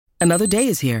Another day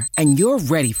is here, and you're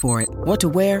ready for it. What to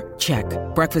wear? Check.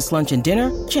 Breakfast, lunch, and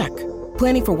dinner? Check.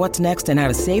 Planning for what's next and how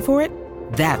to save for it?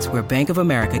 That's where Bank of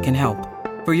America can help.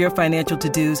 For your financial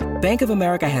to-dos, Bank of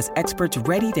America has experts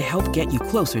ready to help get you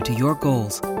closer to your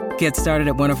goals. Get started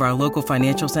at one of our local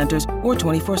financial centers or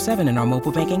 24/7 in our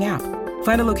mobile banking app.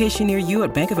 Find a location near you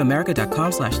at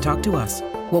bankofamerica.com/talktous.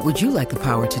 What would you like the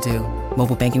power to do?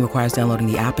 Mobile banking requires downloading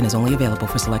the app and is only available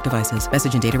for select devices.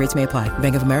 Message and data rates may apply.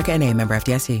 Bank of America N.A., member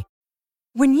FDIC.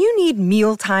 When you need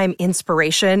mealtime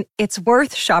inspiration, it's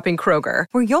worth shopping Kroger,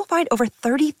 where you'll find over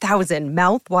 30,000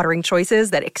 mouth-watering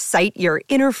choices that excite your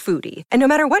inner foodie. And no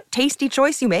matter what tasty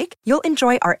choice you make, you'll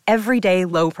enjoy our everyday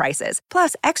low prices,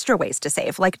 plus extra ways to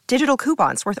save, like digital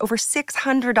coupons worth over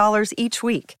 $600 each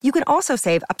week. You can also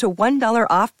save up to $1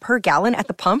 off per gallon at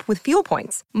the pump with fuel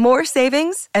points. More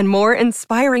savings and more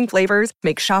inspiring flavors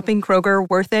make shopping Kroger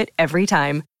worth it every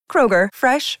time. Kroger,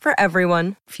 fresh for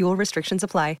everyone. Fuel restrictions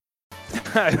apply.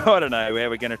 I don't know how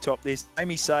we're going to top this.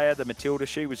 Amy Sayer, the Matilda,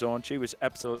 she was on. She was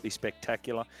absolutely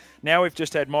spectacular. Now we've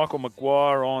just had Michael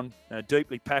Maguire on,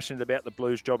 deeply passionate about the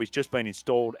Blues job. He's just been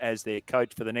installed as their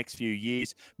coach for the next few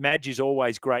years. Madge is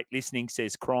always great listening,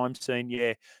 says Crime Scene.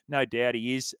 Yeah, no doubt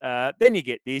he is. Then you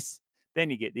get this.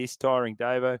 Tiring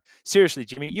Davo. Seriously,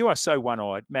 Jimmy, you are so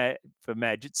one-eyed for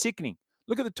Madge. It's sickening.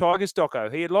 Look at the Tigers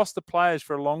doco. He had lost the players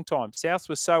for a long time. South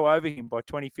was so over him by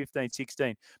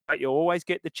 2015-16. But you always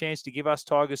get the chance to give us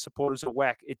Tigers supporters a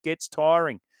whack. It gets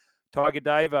tiring. Tiger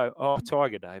Davo. Oh,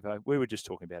 Tiger Davo. We were just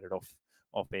talking about it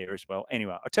off air as well.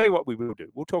 Anyway, I'll tell you what we will do.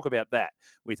 We'll talk about that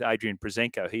with Adrian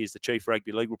Proszenko. He is the Chief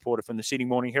Rugby League reporter from the Sydney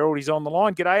Morning Herald. He's on the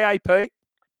line. G'day, AP.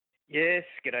 Yes,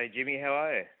 g'day, Jimmy. How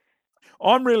are you?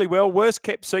 I'm really well. Worst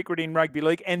kept secret in rugby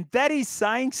league. And that is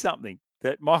saying something,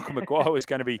 that Michael Maguire was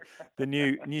going to be the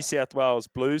new New South Wales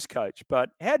Blues coach. But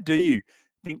how do you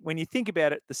think, when you think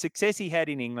about it, the success he had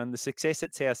in England, the success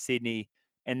at South Sydney,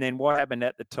 and then what happened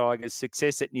at the Tigers,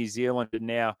 success at New Zealand, and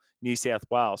now New South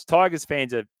Wales? Tigers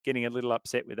fans are getting a little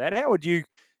upset with that. How would you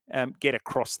get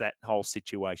across that whole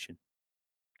situation?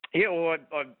 Yeah, well,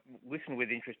 I listened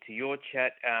with interest to your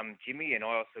chat, Jimmy, and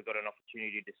I also got an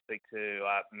opportunity to speak to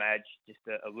Madge just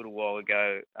a little while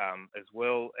ago as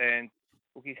well. And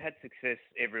look, he's had success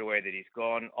everywhere that he's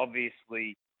gone.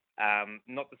 Obviously,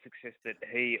 not the success that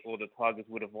he or the Tigers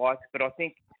would have liked, but I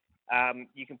think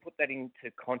you can put that into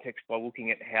context by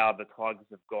looking at how the Tigers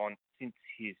have gone since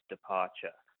his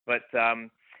departure. But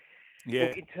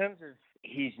look, in terms of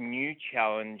his new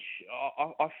challenge,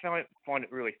 I find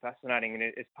it really fascinating. And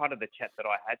as part of the chat that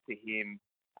I had to him,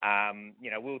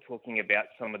 we were talking about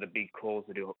some of the big calls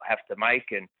that he'll have to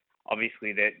make, and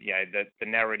obviously that the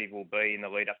narrative will be in the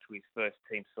lead up to his first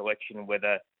team selection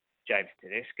whether James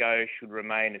Tedesco should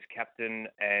remain as captain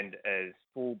and as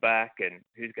fullback, and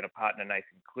who's going to partner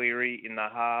Nathan Cleary in the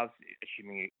halves,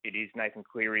 assuming it is Nathan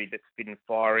Cleary that's fit and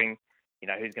firing.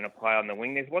 Who's going to play on the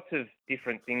wing. There's lots of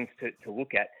different things to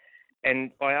look at.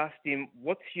 And I asked him,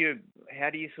 how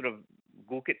do you sort of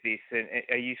look at this? And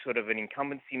are you sort of an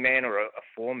incumbency man or a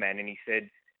form man? And he said,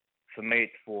 for me,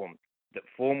 it's form. That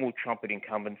form will trumpet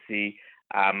incumbency.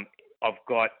 I've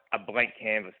got a blank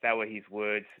canvas. That were his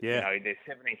words. Yeah. There's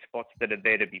 17 spots that are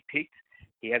there to be picked.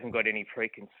 He hasn't got any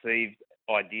preconceived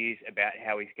ideas about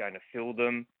how he's going to fill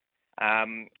them.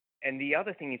 And the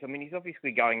other thing is, he's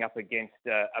obviously going up against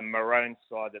a Maroon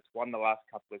side that's won the last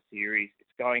couple of series.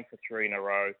 It's going for 3 in a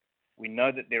row. We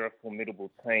know that they're a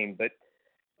formidable team, but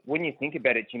when you think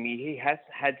about it, Jimmy, he has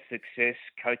had success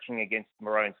coaching against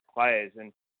Maroon's players,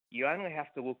 and you only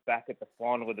have to look back at the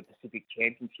final of the Pacific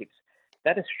Championships.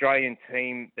 That Australian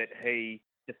team that he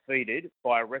defeated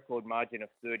by a record margin of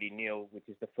 30-0, which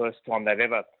is the first time they've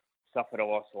ever suffered a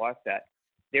loss like that.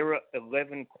 There were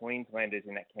 11 Queenslanders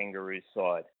in that Kangaroos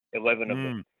side, 11 of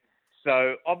them.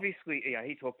 So obviously,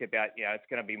 he talked about, it's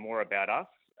going to be more about us.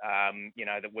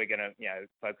 That we're going to,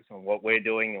 focus on what we're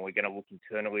doing, and we're going to look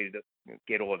internally to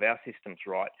get all of our systems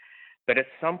right. But at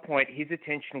some point, his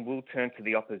attention will turn to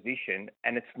the opposition,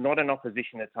 and it's not an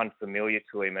opposition that's unfamiliar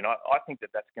to him. And I think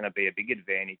that that's going to be a big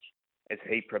advantage as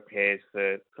he prepares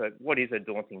for what is a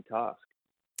daunting task.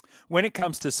 When it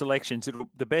comes to selections,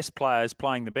 the best players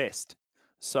playing the best.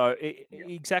 So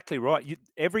exactly right.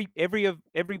 Every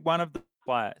one of the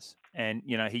players. And,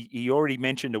 he already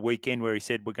mentioned a weekend where he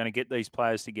said, we're going to get these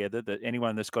players together, that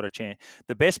anyone that's got a chance.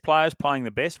 The best players playing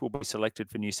the best will be selected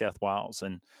for New South Wales.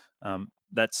 And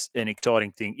that's an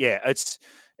exciting thing. Yeah, it's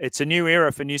a new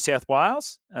era for New South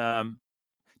Wales.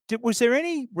 Was there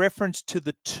any reference to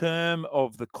the term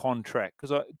of the contract?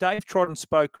 Because Dave Trodden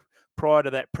spoke prior to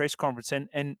that press conference,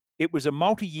 and it was a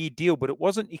multi-year deal, but it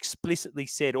wasn't explicitly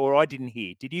said, or I didn't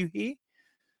hear. Did you hear?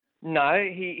 No,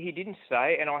 he didn't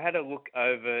say, and I had a look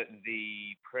over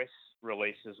the press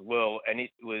release as well, and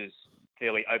it was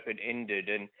fairly open-ended.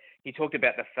 And he talked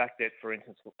about the fact that, for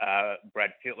instance,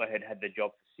 Brad Fittler had the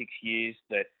job for 6 years,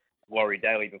 that Laurie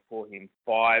Daly before him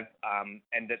 5,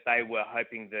 and that they were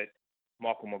hoping that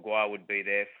Michael Maguire would be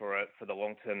there for the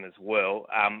long term as well.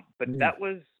 But that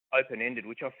was open-ended,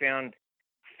 which I found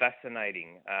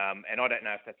fascinating. And I don't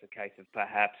know if that's a case of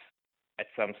perhaps at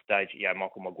some stage,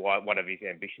 Michael Maguire, one of his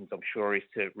ambitions, I'm sure, is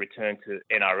to return to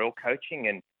NRL coaching.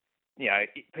 And,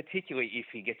 particularly if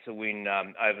he gets a win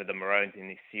over the Maroons in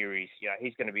this series,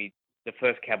 he's going to be the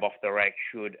first cab off the rank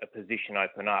should a position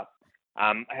open up.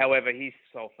 However, his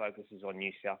sole focus is on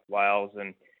New South Wales.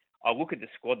 And I look at the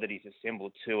squad that he's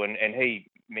assembled too, and he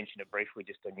mentioned it briefly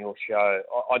just on your show.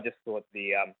 I just thought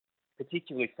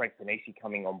particularly Frank Panisi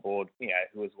coming on board,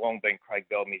 who has long been Craig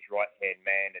Bellamy's right-hand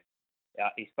man,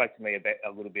 and he spoke to me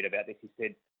a little bit about this. He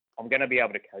said, I'm going to be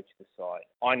able to coach the side.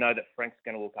 I know that Frank's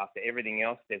going to look after everything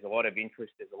else. There's a lot of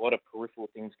interest. There's a lot of peripheral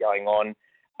things going on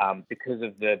because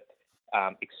of the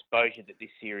exposure that this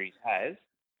series has.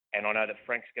 And I know that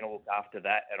Frank's going to look after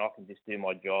that, and I can just do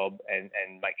my job and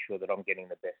make sure that I'm getting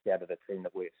the best out of the team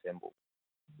that we assemble.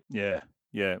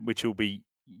 Yeah, which will be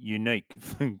unique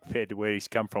compared to where he's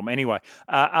come from. Anyway,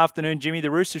 afternoon, Jimmy.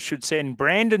 The Roosters should send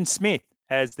Brandon Smith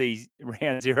as the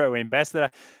round zero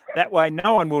ambassador. That way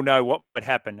no one will know what would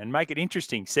happen and make it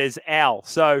interesting, says Al.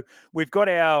 So we've got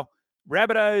our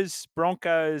Rabbitohs,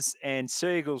 Broncos and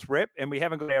Seagulls rep, and we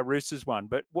haven't got our Roosters one.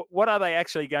 But what are they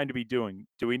actually going to be doing?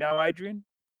 Do we know, Adrian?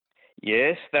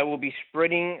 Yes, they will be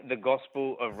spreading the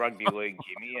gospel of rugby league,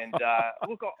 Jimmy. And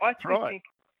look, I actually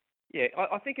think,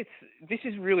 I think this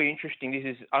is really interesting.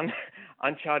 This is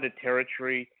uncharted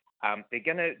territory.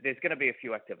 There's gonna be a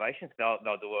few activations. They'll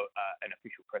do an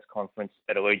official press conference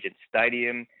at Allegiant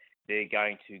Stadium. They're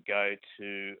going to go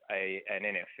to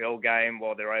an NFL game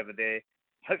while they're over there.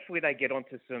 Hopefully, they get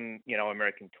onto some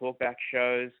American talkback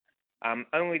shows.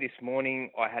 Only this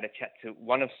morning, I had a chat to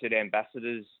one of Sid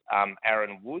Ambassador's,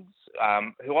 Aaron Woods,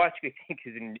 who I actually think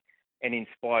is an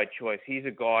inspired choice. He's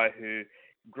a guy who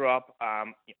grew up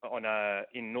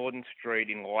in Northern Street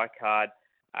in Leichhardt.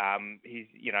 He's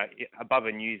above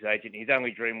a news agent. His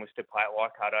only dream was to play at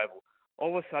Leichhardt Oval.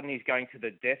 All of a sudden, he's going to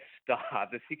the Death Star,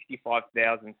 the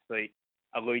 65,000 seat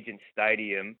Allegiant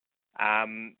Stadium.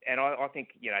 And I think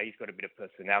he's got a bit of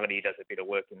personality. He does a bit of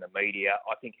work in the media.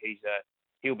 I think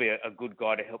he'll be a good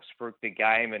guy to help spruik the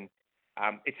game. And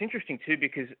it's interesting too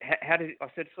because how are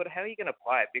you going to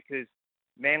play it? Because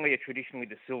Manly are traditionally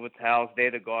the silver tails. They're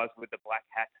the guys with the black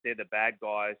hats. They're the bad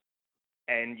guys.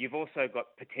 And you've also got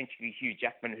potentially Hugh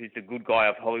Jackman, who's the good guy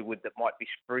of Hollywood that might be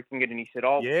spruiking it. And he said,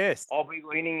 yes, I'll be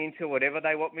leaning into whatever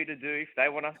they want me to do. If they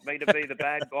want me to be the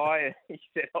bad guy, and he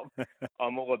said,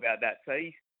 I'm all about that. So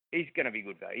he's going to be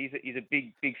good value. He's a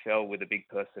big fella with a big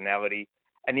personality.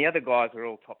 And the other guys are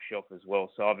all top shelf as well.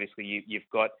 So obviously you've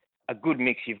got a good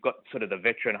mix. You've got sort of the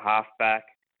veteran halfback,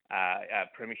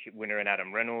 premiership winner in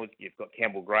Adam Reynolds. You've got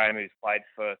Campbell Graham, who's played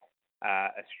for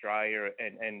Australia,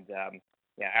 and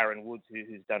Aaron Woods,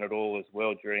 who's done it all as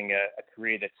well during a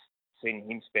career that's seen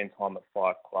him spend time at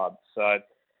 5 clubs. So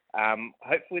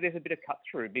hopefully there's a bit of cut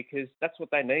through because that's what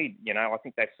they need. I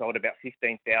think they've sold about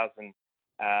 15,000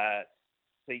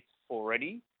 seats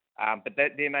already, but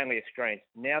they're mainly Australians.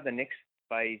 Now the next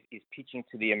phase is pitching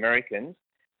to the Americans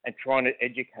and trying to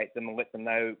educate them and let them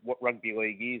know what rugby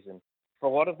league is. And for a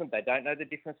lot of them, they don't know the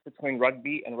difference between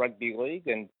rugby and rugby league,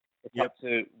 and it's up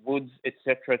to Woods,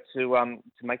 etc., to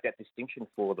make that distinction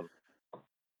for them.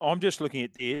 I'm just looking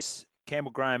at this.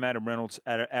 Campbell Graham, Adam Reynolds,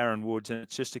 Aaron Woods, and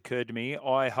it's just occurred to me,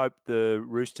 I hope the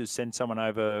Roosters send someone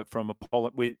over from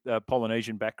with a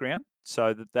Polynesian background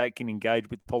so that they can engage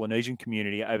with the Polynesian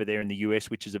community over there in the US,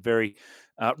 which is a very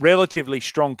relatively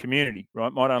strong community,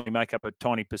 right? Might only make up a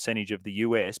tiny percentage of the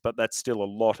US, but that's still a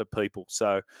lot of people.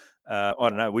 So I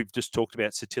don't know. We've just talked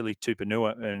about Satili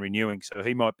Tupanua and renewing, so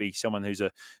he might be someone who's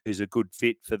a good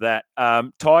fit for that.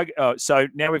 So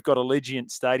now we've got Allegiant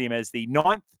Stadium as the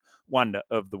 9th wonder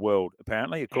of the world,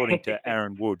 apparently, according to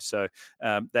Aaron Wood. So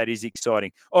that is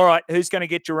exciting. All right, who's going to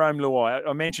get Jerome Luai?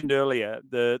 I mentioned earlier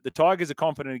the Tigers are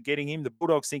confident in getting him. The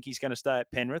Bulldogs think he's going to stay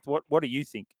at Penrith. What do you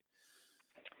think?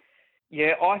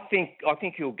 Yeah, I think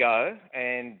he'll go,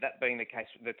 and that being the case,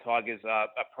 the Tigers are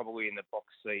probably in the box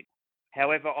seat.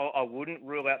 However, I wouldn't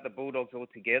rule out the Bulldogs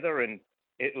altogether. And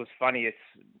it was funny. It's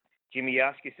Jimmy, you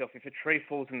ask yourself, if a tree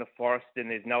falls in the forest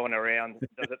and there's no one around,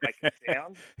 does it make a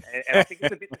sound? And I think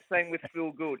it's a bit the same with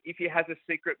Phil Good. If he has a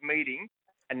secret meeting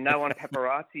and no one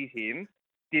paparazzis him,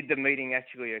 did the meeting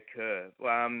actually occur?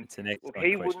 It's an excellent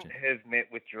he question. Wouldn't have met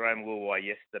with Jerome Luai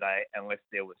yesterday unless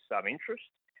there was some interest.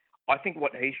 I think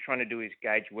what he's trying to do is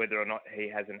gauge whether or not he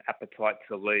has an appetite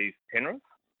to leave Penrith.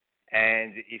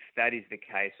 And if that is the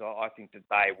case, I think that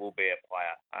they will be a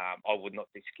player. I would not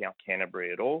discount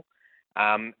Canterbury at all.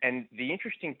 And the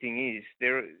interesting thing is,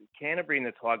 Canterbury and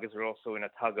the Tigers are also in a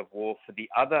tug of war for the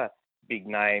other big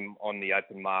name on the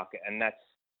open market, and that's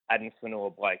Adam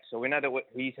Fanua-Blake. So we know that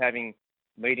he's having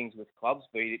meetings with clubs,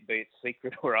 be it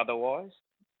secret or otherwise.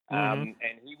 And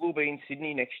he will be in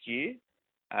Sydney next year.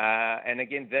 And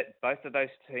again, both of those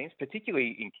teams,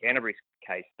 particularly in Canterbury's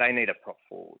case, they need a prop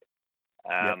forward.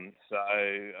 They're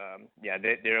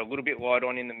a little bit light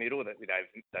on in the middle.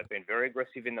 They've been very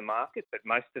aggressive in the market, but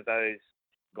most of those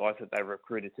guys that they've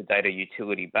recruited to date are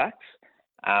utility backs.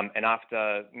 And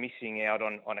after missing out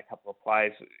on a couple of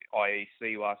players, i.e.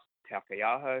 Siwas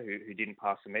Taukeaho, who didn't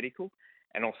pass the medical,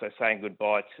 and also saying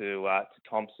goodbye to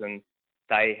Thompson,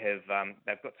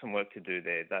 they've got some work to do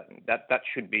there. That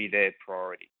should be their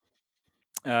priority.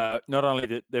 Not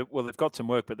only they've got some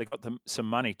work, but they've got some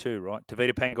money too, right?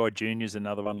 Tavita Pangai Jr. is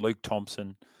another one. Luke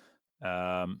Thompson.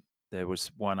 There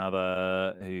was one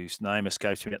other whose name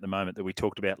escapes me at the moment that we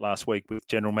talked about last week with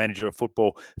General Manager of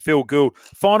Football, Phil Gould.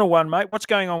 Final one, mate. What's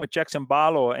going on with Jackson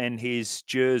Barlow and his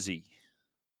jersey?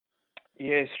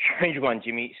 Yeah, strange one,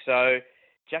 Jimmy. So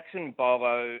Jackson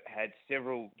Barlow had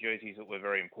several jerseys that were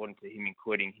very important to him,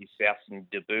 including his Southern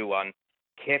debut one,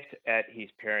 kept at his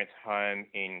parents' home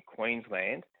in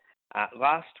Queensland.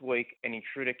 Last week, an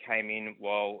intruder came in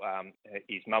while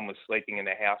his mum was sleeping in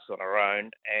the house on her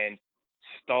own and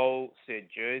stole said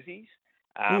jerseys.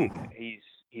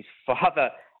 His father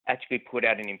actually put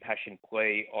out an impassioned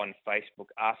plea on Facebook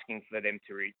asking for them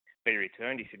to be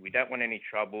returned. He said, "We don't want any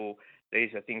trouble.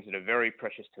 These are things that are very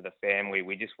precious to the family.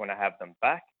 We just want to have them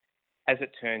back." As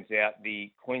it turns out,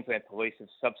 the Queensland Police have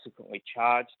subsequently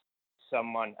charged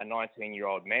someone, a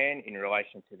 19-year-old man, in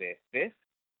relation to their theft.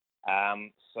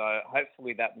 So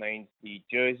hopefully that means the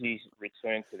jerseys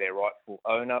return to their rightful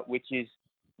owner, which is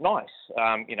nice.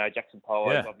 Jackson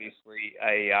Barlow is obviously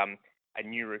a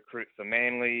new recruit for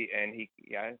Manly, and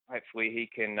hopefully he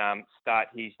can start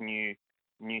his new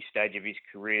stage of his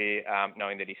career,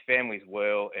 knowing that his family's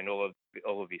well and all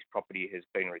of his property has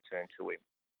been returned to him.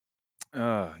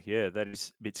 Oh, yeah, that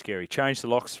is a bit scary. Change the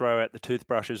locks, throw out the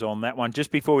toothbrushes on that one. Just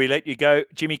before we let you go,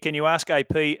 Jimmy, can you ask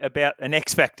AP about an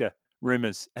X Factor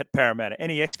rumours at Parramatta?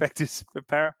 Any X Factors for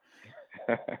Para?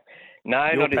 No,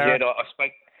 not as yet.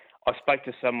 I spoke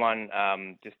to someone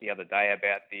just the other day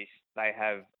about this. They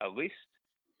have a list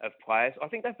of players. I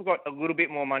think they've got a little bit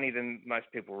more money than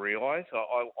most people realise.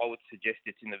 I would suggest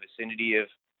it's in the vicinity of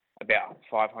about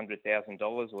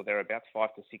 $500,000 or thereabouts,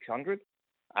 $500,000 to $600,000.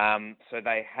 So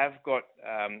they have got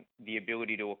the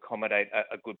ability to accommodate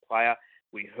a good player.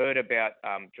 We heard about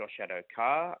Josh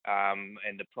Addo-Carr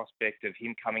and the prospect of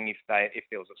him coming if there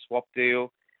was a swap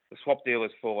deal. The swap deal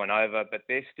has fallen over, but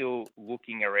they're still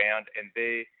looking around and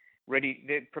they're ready.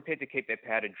 They're prepared to keep their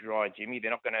powder dry, Jimmy. They're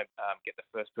not going to get the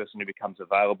first person who becomes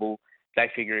available. They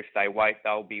figure if they wait,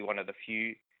 they'll be one of the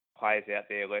few players out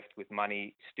there left with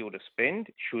money still to spend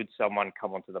should someone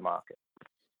come onto the market.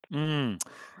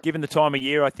 Given the time of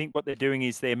year, I think what they're doing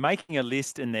is they're making a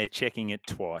list and they're checking it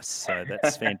twice. So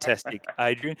that's fantastic,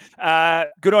 Adrian.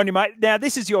 Good on you, mate. Now,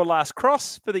 this is your last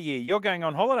cross for the year. You're going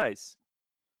on holidays.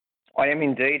 I am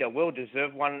indeed. A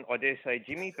well-deserved one, I dare say,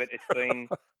 Jimmy, but it's been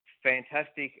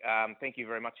fantastic. Thank you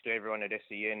very much to everyone at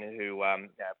SEN who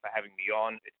for having me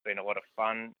on. It's been a lot of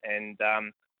fun, and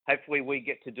hopefully we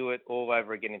get to do it all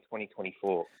over again in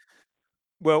 2024.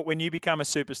 Well, when you become a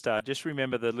superstar, just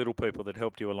remember the little people that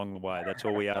helped you along the way. That's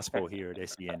all we ask for here at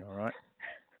SEN, all right?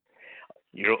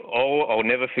 I'll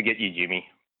never forget you, Jimmy.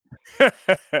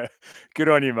 Good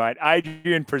on you, mate.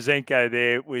 Adrian Proszenko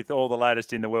there with all the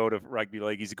latest in the world of rugby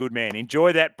league. He's a good man.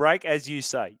 Enjoy that break, as you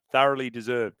say. Thoroughly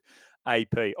deserved,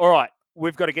 AP. All right,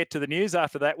 we've got to get to the news.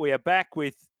 After that, we are back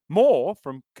with more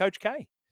from Coach K.